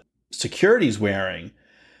shirts that security's wearing.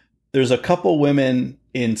 There's a couple women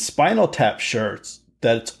in Spinal Tap shirts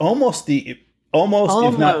that it's almost if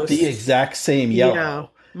not the exact same yellow. Yeah.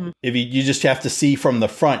 Mm-hmm. If you just have to see from the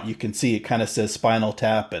front, you can see it kind of says Spinal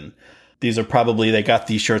Tap, and these are they got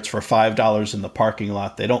these shirts for $5 in the parking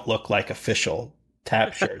lot. They don't look like official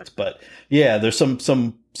Tap shirts, but yeah, there's some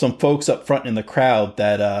folks up front in the crowd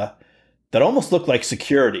that almost look like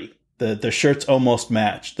security. The shirts almost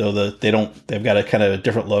match, though they've got a kind of a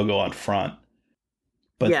different logo on front.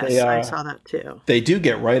 But yes, I saw that too. They do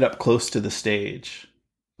get right up close to the stage.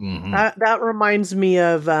 Mm-hmm. That reminds me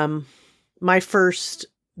of my first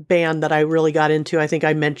band that I really got into. I think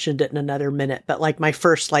I mentioned it in another minute, but like my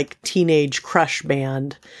first like teenage crush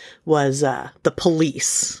band was The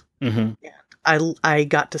Police. Mm-hmm. I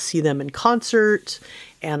got to see them in concert,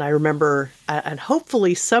 and I remember, and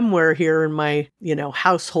hopefully somewhere here in my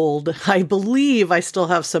household, I believe I still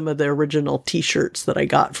have some of the original T-shirts that I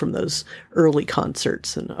got from those early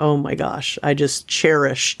concerts. And oh my gosh, I just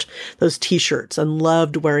cherished those T-shirts and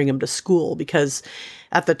loved wearing them to school, because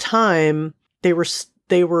at the time they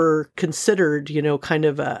were considered, kind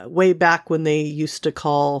of way back when they used to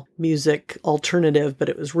call music alternative, but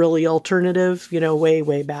it was really alternative,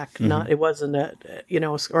 way back. Mm-hmm. It wasn't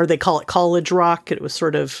or they call it college rock. It was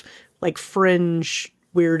sort of like fringe,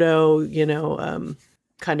 weirdo,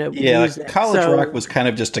 kind of music. Like college rock was kind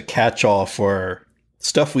of just a catch-all for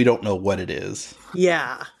stuff we don't know what it is.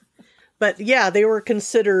 Yeah. But yeah, they were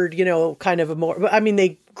considered, kind of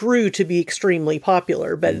they grew to be extremely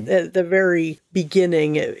popular, but at the very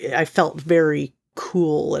beginning, I felt very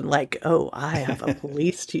cool and like, oh, I have a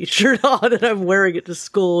Police T-shirt on and I'm wearing it to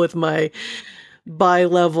school with my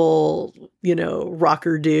bi-level,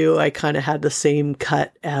 rocker do. I kind of had the same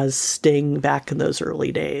cut as Sting back in those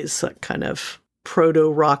early days, that kind of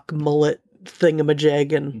proto-rock mullet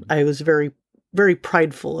thingamajig, and I was very, very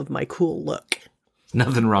prideful of my cool look.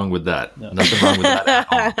 Nothing wrong with that. No. Nothing wrong with that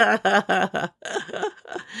at all.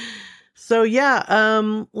 So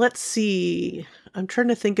yeah, let's see. I'm trying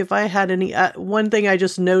to think if I had any. One thing I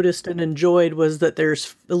just noticed and enjoyed was that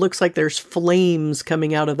it looks like there's flames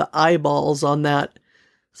coming out of the eyeballs on that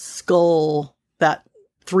skull, that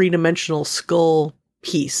 3-dimensional skull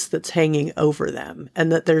piece that's hanging over them,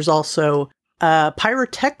 and that there's also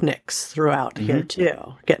pyrotechnics throughout here too.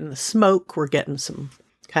 We're getting the smoke. We're getting some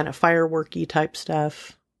kind of fireworky type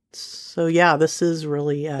stuff. So yeah, this is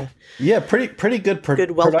really pretty good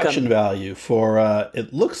production value for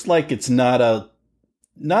it looks like it's not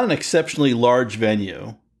an exceptionally large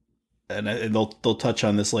venue, and they'll touch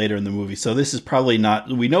on this later in the movie. So this is probably not,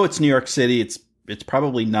 we know it's New York City, it's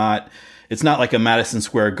probably not, it's not like a Madison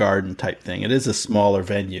Square Garden type thing. It is a smaller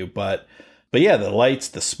venue, but yeah, the lights,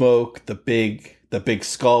 the smoke, the big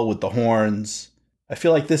skull with the horns. I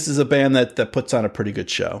feel like this is a band that puts on a pretty good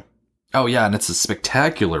show. Oh yeah, and it's a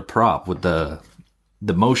spectacular prop with the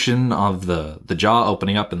motion of the jaw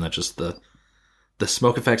opening up and the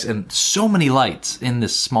smoke effects and so many lights in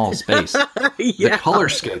this small space. Yeah. The color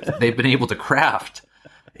scope that they've been able to craft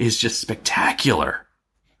is just spectacular.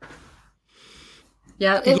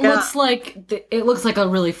 Yeah, it looks like a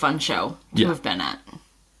really fun show to have been at.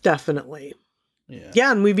 Definitely.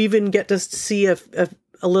 Yeah, and we've even get to see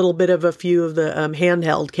a little bit of a few of the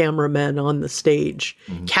handheld cameramen on the stage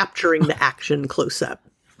capturing the action close up.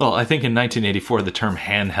 Well, I think in 1984, the term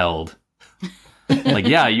handheld, like,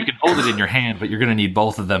 yeah, you can hold it in your hand, but you're going to need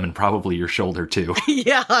both of them and probably your shoulder too.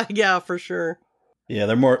 Yeah, for sure. Yeah,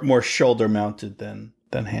 they're more shoulder mounted than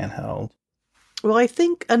handheld. Well, I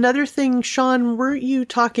think another thing, Sean, weren't you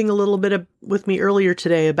talking a little bit with me earlier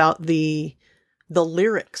today about the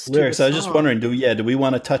lyrics? Lyrics. To the I was just wondering, do we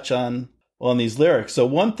want to touch on these lyrics? So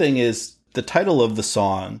one thing is the title of the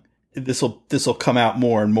song. This will come out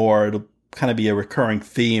more and more. It'll kind of be a recurring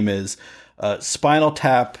theme. Is Spinal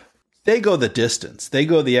Tap? They go the distance. They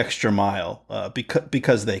go the extra mile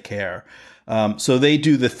because they care. So they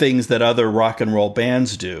do the things that other rock and roll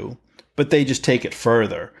bands do, but they just take it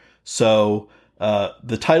further. So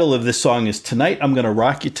the title of this song is "Tonight I'm Gonna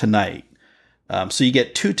Rock You Tonight." So you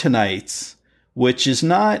get two tonights, which is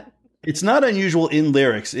it's not unusual in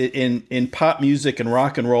lyrics. In pop music and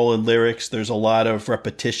rock and roll and lyrics, there's a lot of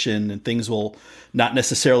repetition, and things will not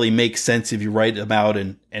necessarily make sense if you write them out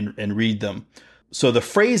and read them. So the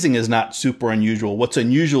phrasing is not super unusual. What's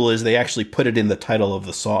unusual is they actually put it in the title of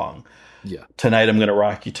the song. Yeah. Tonight I'm gonna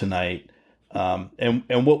rock you tonight.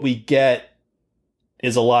 And what we get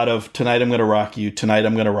is a lot of tonight I'm gonna rock you, tonight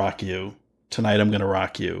I'm gonna rock you, tonight I'm gonna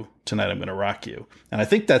rock you, tonight I'm gonna rock you. And I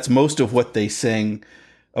think that's most of what they sing,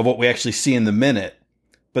 of what we actually see in the minute.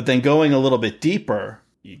 But then going a little bit deeper,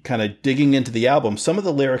 kind of digging into the album, some of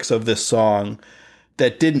the lyrics of this song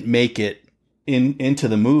that didn't make it into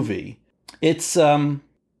the movie, it's some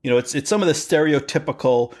of the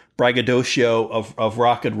stereotypical braggadocio of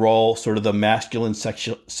rock and roll, sort of the masculine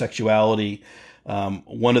sexuality.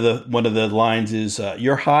 One of the lines is,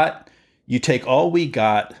 "You're hot, you take all we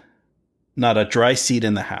got, not a dry seat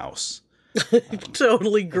in the house."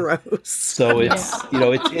 Totally gross. So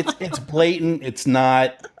it's blatant. It's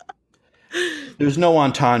not. There's no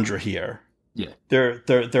entendre here. Yeah,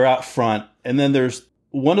 they're out front, and then there's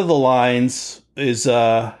one of the lines is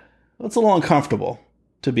it's a little uncomfortable,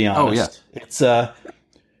 to be honest. Oh yeah, it's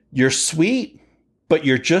 "You're sweet, but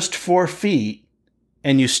you're just 4 feet,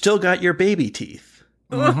 and you still got your baby teeth."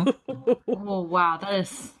 Mm-hmm. Oh wow, that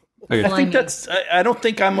is. Okay. I think I don't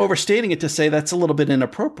think I'm overstating it to say that's a little bit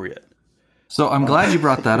inappropriate. So I'm glad you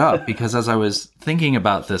brought that up, because as I was thinking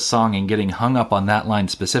about this song and getting hung up on that line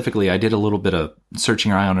specifically, I did a little bit of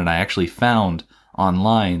searching around, and I actually found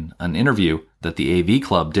online an interview that the AV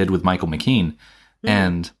Club did with Michael McKean.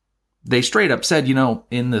 And they straight up said,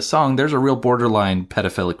 in the song, there's a real borderline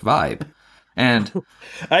pedophilic vibe. And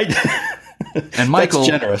and Michael, that's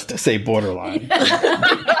generous to say borderline.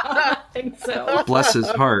 I think so. Bless his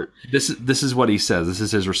heart. This is what he says. This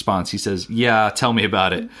is his response. He says, "Yeah, tell me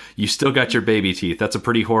about it. You still got your baby teeth. That's a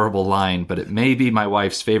pretty horrible line, but it may be my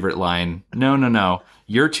wife's favorite line. No.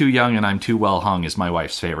 You're too young and I'm too well hung is my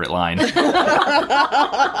wife's favorite line." And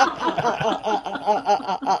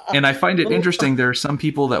I find it interesting. There are some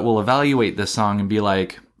people that will evaluate this song and be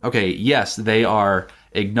like, okay, yes, they are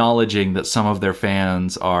acknowledging that some of their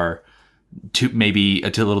fans are maybe a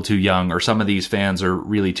little too young, or some of these fans are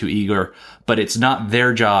really too eager, but it's not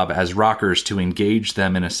their job as rockers to engage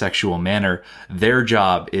them in a sexual manner. Their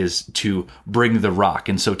job is to bring the rock.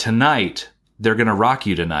 And so tonight, they're going to rock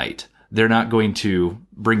you tonight. They're not going to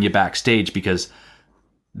bring you backstage because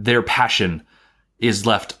their passion is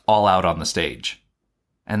left all out on the stage.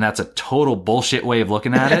 And that's a total bullshit way of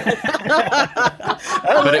looking at it.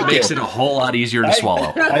 But it makes it a whole lot easier to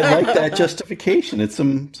swallow. I like that justification. It's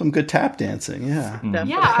some good tap dancing. Yeah.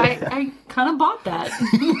 Yeah, I kind of bought that.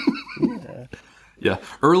 Yeah.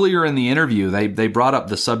 Earlier in the interview, they brought up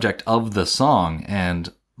the subject of the song,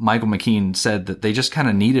 and Michael McKean said that they just kind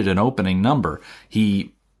of needed an opening number.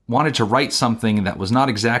 He wanted to write something that was not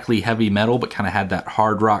exactly heavy metal, but kind of had that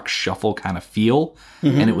hard rock shuffle kind of feel.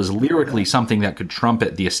 Mm-hmm. And it was lyrically something that could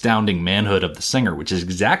trumpet the astounding manhood of the singer, which is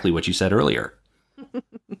exactly what you said earlier.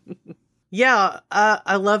 Yeah,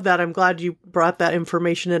 I love that. I'm glad you brought that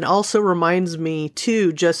information. And also reminds me,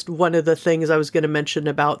 too, just one of the things I was going to mention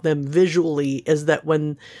about them visually is that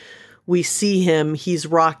when we see him, he's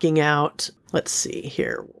rocking out. Let's see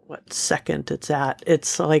here what second it's at.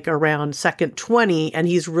 It's like around second 20, and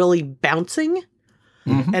he's really bouncing.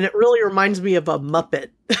 Mm-hmm. And it really reminds me of a Muppet.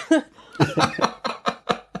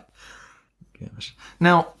 Gosh.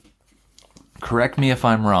 Now, correct me if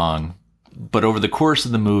I'm wrong, but over the course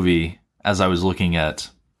of the movie, as I was looking at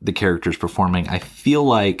the characters performing, I feel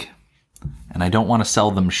like, and I don't want to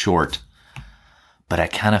sell them short, but I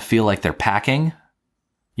kind of feel like they're packing.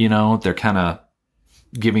 They're kind of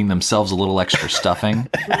giving themselves a little extra stuffing.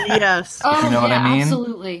 Yes. Oh, you know what I mean?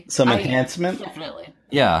 Absolutely. Some enhancement? Definitely.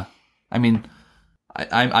 Yeah. I mean,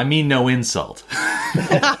 I mean no insult.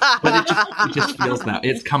 But it just feels that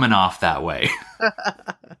it's coming off that way.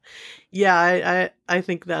 Yeah, I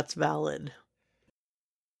think that's valid.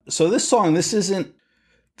 So this song, this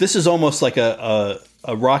is almost like a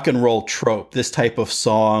rock and roll trope. This type of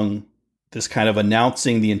song this kind of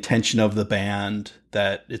announcing the intention of the band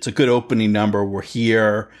that it's a good opening number. We're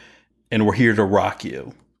here and we're here to rock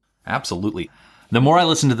you. Absolutely. The more I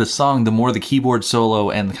listen to this song, the more the keyboard solo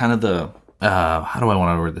and kind of the, how do I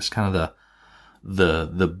want to word this? Kind of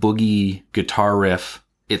the boogie guitar riff,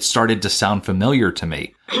 it started to sound familiar to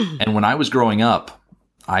me. And when I was growing up,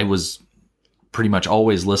 I was pretty much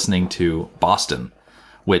always listening to Boston,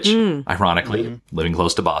 which ironically, living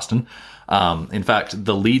close to Boston. In fact,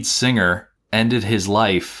 the lead singer ended his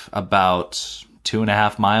life about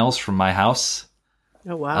 2.5 miles from my house.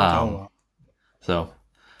 Oh, wow. So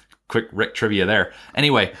quick Rick trivia there.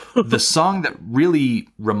 Anyway, the song that really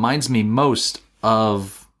reminds me most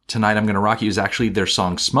of Tonight I'm Gonna Rock You is actually their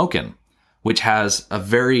song Smokin', which has a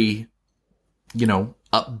very,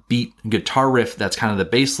 upbeat guitar riff that's kind of the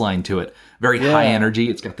bass line to it. Very high energy.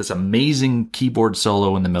 It's got this amazing keyboard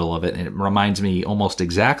solo in the middle of it, and it reminds me almost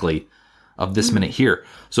exactly of This Minute Here.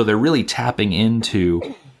 So they're really tapping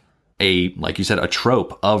into like you said, a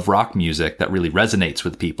trope of rock music that really resonates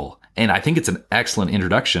with people. And I think it's an excellent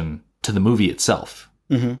introduction to the movie itself.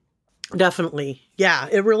 Mm-hmm. Definitely. Yeah,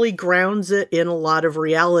 it really grounds it in a lot of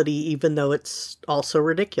reality, even though it's also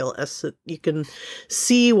ridiculous. You can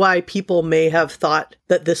see why people may have thought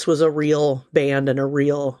that this was a real band and a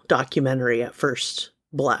real documentary at first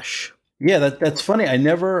blush. Yeah, that's funny. I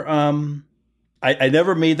never I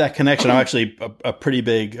never made that connection. I'm actually a pretty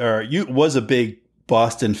big, was a big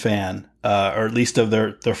Boston fan, or at least of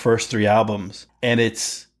their first 3 albums. And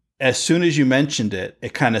it's, as soon as you mentioned it,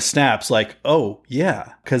 it kind of snaps like, oh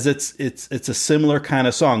yeah, because it's a similar kind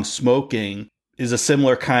of song. Smoking is a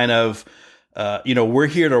similar kind of, we're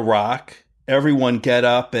here to rock. Everyone get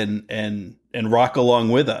up and rock along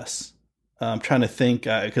with us. I'm trying to think,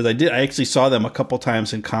 because I actually saw them a couple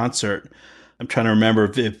times in concert. I'm trying to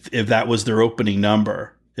remember if that was their opening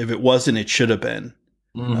number. If it wasn't, it should have been.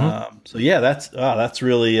 Mm-hmm. So yeah, that's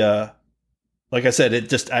really, like I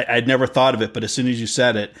said, I'd never thought of it, but as soon as you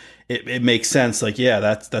said it, it makes sense. Like, yeah,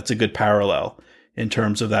 that's a good parallel in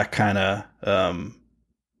terms of that kind of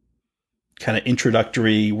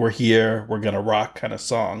introductory, we're here, we're going to rock kind of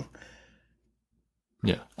song.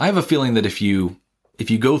 Yeah. I have a feeling that if you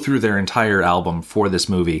go through their entire album for this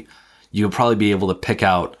movie, you'll probably be able to pick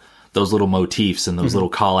out those little motifs and those little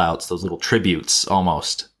call outs, those little tributes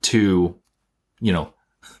almost to,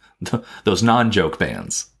 those non-joke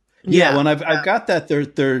bands. Yeah, well, I've got that.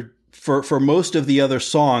 They're for most of the other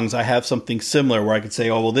songs, I have something similar where I could say,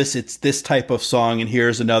 oh, well, it's this type of song, and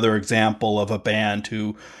here's another example of a band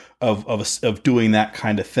of doing that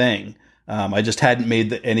kind of thing. I just hadn't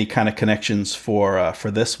made any kind of connections for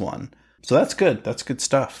this one, so that's good. That's good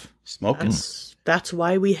stuff. Smoking. That's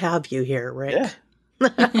why we have you here, Rick. Yeah.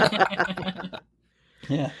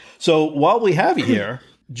 Yeah. So while we have you here,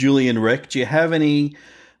 Julie and Rick, do you have any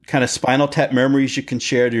kind of Spinal Tap memories you can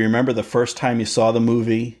share? Do you remember the first time you saw the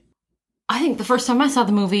movie? I think the first time I saw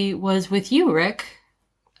the movie was with you, Rick.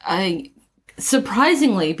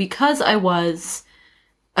 Surprisingly, because I was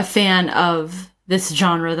a fan of this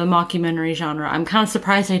genre, the mockumentary genre, I'm kind of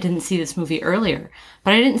surprised I didn't see this movie earlier.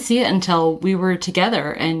 But I didn't see it until we were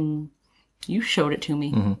together and you showed it to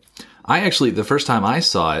me. Mm-hmm. The first time I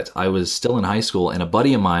saw it, I was still in high school, and a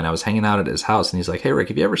buddy of mine, I was hanging out at his house, and he's like, hey, Rick,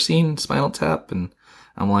 have you ever seen Spinal Tap? And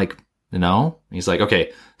I'm like, no. He's like,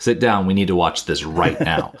 okay, sit down. We need to watch this right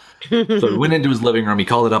now. So we went into his living room. He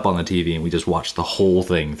called it up on the TV, and we just watched the whole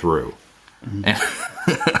thing through. Mm-hmm.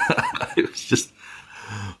 And it was just,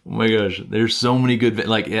 oh my gosh, there's so many good,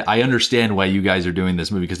 I understand why you guys are doing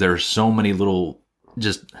this movie, because there are so many little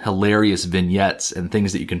just hilarious vignettes and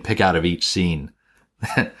things that you can pick out of each scene.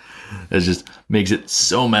 It just makes it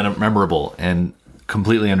so memorable, and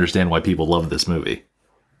completely understand why people love this movie.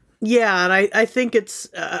 Yeah, and I think it's,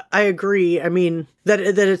 I agree. I mean, that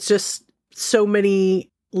it's just so many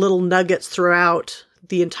little nuggets throughout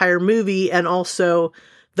the entire movie, and also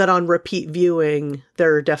that on repeat viewing,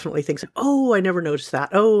 there are definitely things like, oh, I never noticed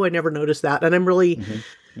that. Oh, I never noticed that. And I'm really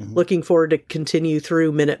looking forward to continue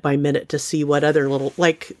through minute by minute to see what other little,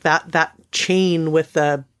 like that chain with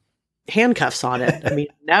the handcuffs on it. I mean,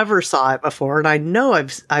 never saw it before, and I know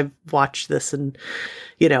I've watched this and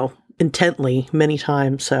intently many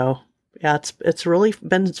times. So yeah, it's really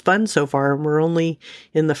been fun so far, and we're only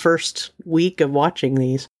in the first week of watching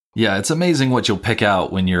these. Yeah, it's amazing what you'll pick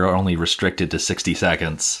out when you're only restricted to 60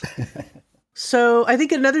 seconds. So I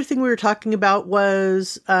think another thing we were talking about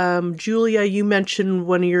was, Julia, you mentioned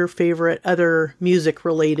one of your favorite other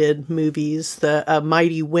music-related movies, the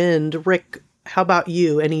Mighty Wind. Rick, how about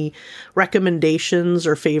you? Any recommendations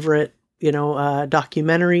or favorite,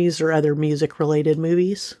 documentaries or other music-related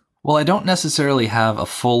movies? Well, I don't necessarily have a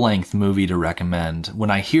full-length movie to recommend.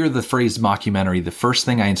 When I hear the phrase mockumentary, the first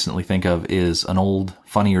thing I instantly think of is an old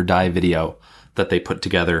Funny or Die video that they put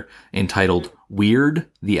together entitled Weird,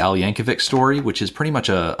 the Al Yankovic story, which is pretty much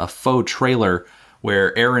a faux trailer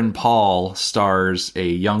where Aaron Paul stars a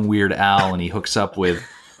young Weird Al, and he hooks up with,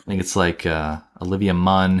 I think it's like Olivia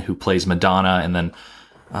Munn, who plays Madonna, and then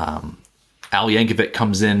Al Yankovic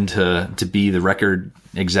comes in to be the record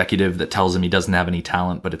executive that tells him he doesn't have any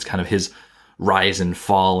talent, but it's kind of his rise and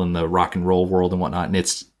fall in the rock and roll world and whatnot. And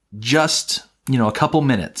it's just, a couple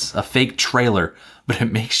minutes, a fake trailer, but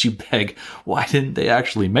it makes you beg, why didn't they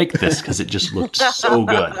actually make this? Because it just looked so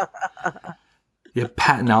good. You have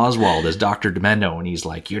Patton Oswalt as Dr. Demento, and he's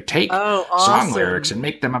like, you take song lyrics and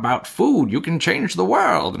make them about food. You can change the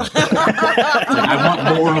world. Like, I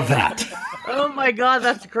want more of that. Oh my God,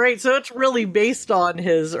 that's great. So it's really based on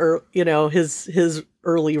his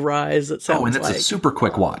early rise, it sounds like. And it's a super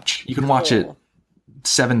quick watch. You can watch it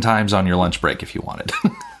 7 times on your lunch break if you wanted.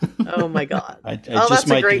 Oh my God. I that's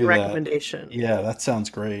a great recommendation. Yeah, that sounds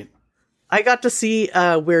great. I got to see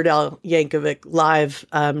Weird Al Yankovic live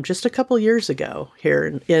just a couple years ago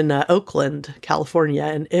here in Oakland, California,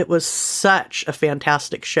 and it was such a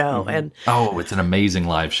fantastic show. And it's an amazing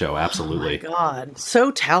live show, absolutely. Oh my God,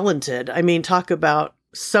 so talented. I mean, talk about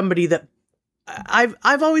somebody that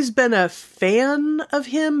I've always been a fan of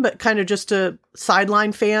him, but kind of just a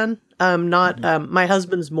sideline fan. My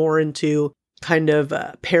husband's more into kind of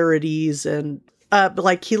parodies and.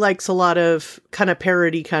 Like he likes a lot of kind of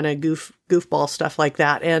parody, kind of goofball stuff like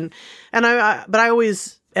that, but I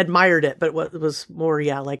always admired it. But what was more,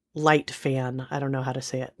 like light fan. I don't know how to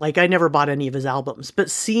say it. Like I never bought any of his albums,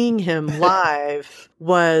 but seeing him live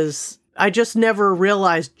I just never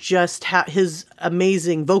realized just how his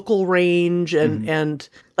amazing vocal range and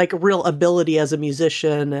like a real ability as a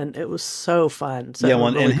musician, and it was so fun. So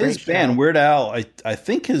and his band, Weird Al, I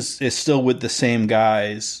think is still with the same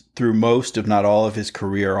guys through most, if not all, of his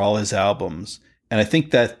career, all his albums, and I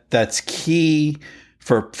think that's key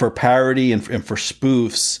for parody and for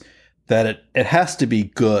spoofs, that it has to be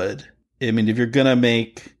good. I mean, if you're gonna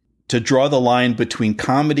to draw the line between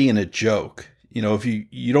comedy and a joke.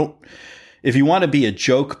 If you want to be a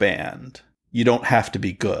joke band, you don't have to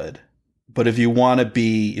be good. But if you want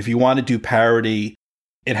to do parody,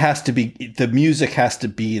 it has to be, the music has to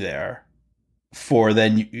be there for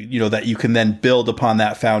then, that you can then build upon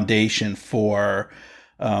that foundation for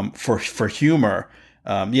humor.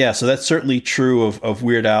 So that's certainly true of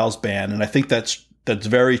Weird Al's band. And I think that's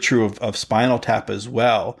very true of Spinal Tap as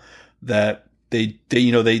well, that they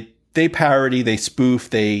parody, they spoof,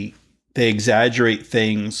 they exaggerate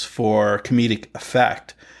things for comedic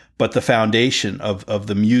effect, but the foundation of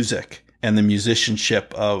the music and the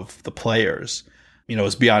musicianship of the players,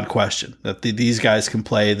 is beyond question. That these guys can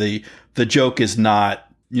play. The joke is not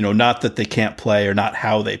that they can't play or not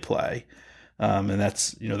how they play, and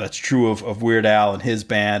that's true of Weird Al and his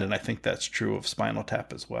band, and I think that's true of Spinal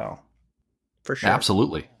Tap as well. For sure,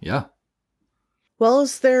 absolutely, yeah. Well,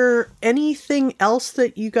 is there anything else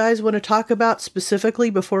that you guys want to talk about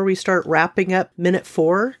specifically before we start wrapping up minute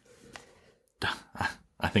 4?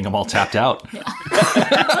 I think I'm all tapped out.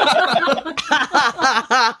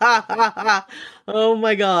 Oh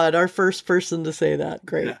my God, our first person to say that.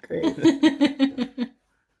 Great.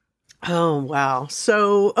 Oh, wow.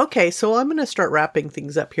 So I'm going to start wrapping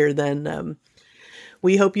things up here then.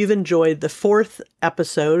 We hope you've enjoyed the 4th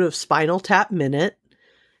episode of Spinal Tap Minute.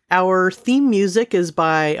 Our theme music is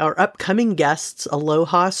by our upcoming guests,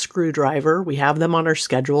 Aloha Screwdriver. We have them on our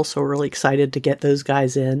schedule, so we're really excited to get those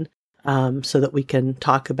guys in so that we can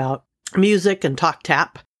talk about music and talk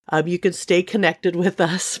tap. You can stay connected with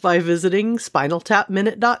us by visiting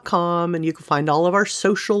spinaltapminute.com, and you can find all of our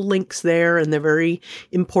social links there and the very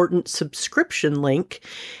important subscription link.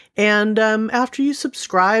 And after you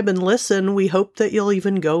subscribe and listen, we hope that you'll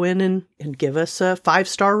even go in and give us a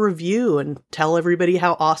 5-star review and tell everybody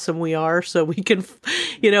how awesome we are so we can,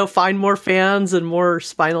 find more fans and more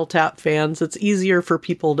Spinal Tap fans. It's easier for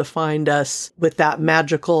people to find us with that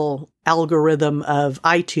magical algorithm of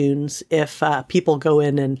iTunes if people go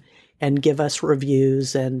in and give us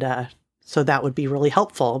reviews. And so that would be really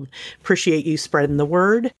helpful. Appreciate you spreading the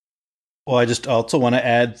word. Well, I just also want to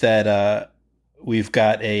add that we've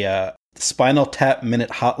got a Spinal Tap Minute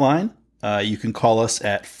hotline. You can call us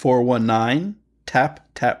at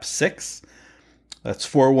 419-TAP-TAP-6. That's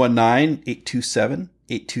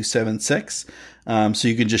 419-827-8276. So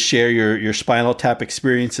you can just share your Spinal Tap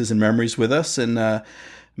experiences and memories with us, and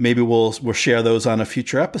maybe we'll share those on a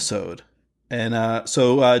future episode. And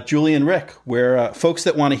so Julie and Rick, where folks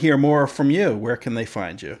that want to hear more from you, where can they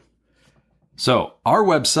find you? So our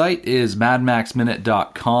website is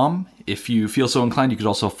madmaxminute.com. If you feel so inclined, you could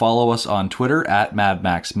also follow us on Twitter at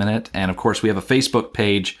madmaxminute. And of course, we have a Facebook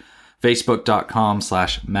page,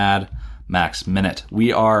 facebook.com/madmaxminute.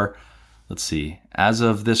 We are, let's see, as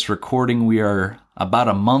of this recording, we are about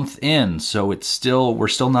a month in. So we're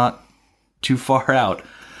still not too far out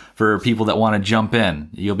for people that want to jump in.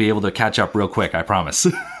 You'll be able to catch up real quick, I promise.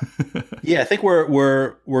 Yeah, I think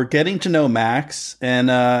we're getting to know Max,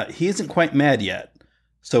 and he isn't quite mad yet.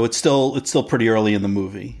 So it's still pretty early in the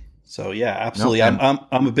movie. So yeah, absolutely. Nope.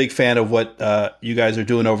 I'm a big fan of what you guys are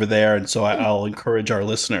doing over there, and so I'll encourage our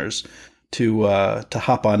listeners to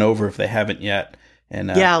hop on over if they haven't yet. And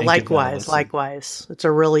likewise. It's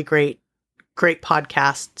a really great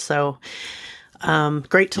podcast. So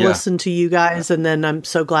great to listen to you guys, and then I'm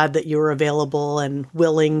so glad that you were available and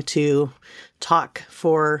willing to talk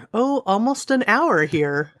for almost an hour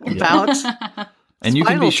here about. And you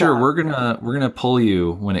can be sure we're gonna pull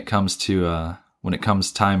you when it comes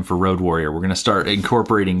time for Road Warrior. We're gonna start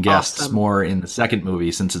incorporating guests more in the second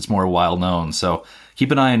movie since it's more well known. So keep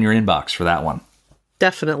an eye on your inbox for that one.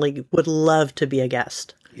 Definitely would love to be a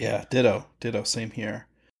guest. Yeah, ditto, same here.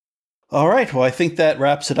 All right, well, I think that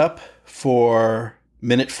wraps it up for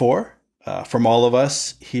Minute 4 from all of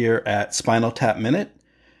us here at Spinal Tap Minute.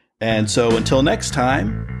 And so until next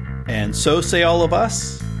time, and so say all of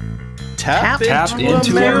us, tap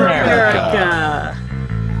into America.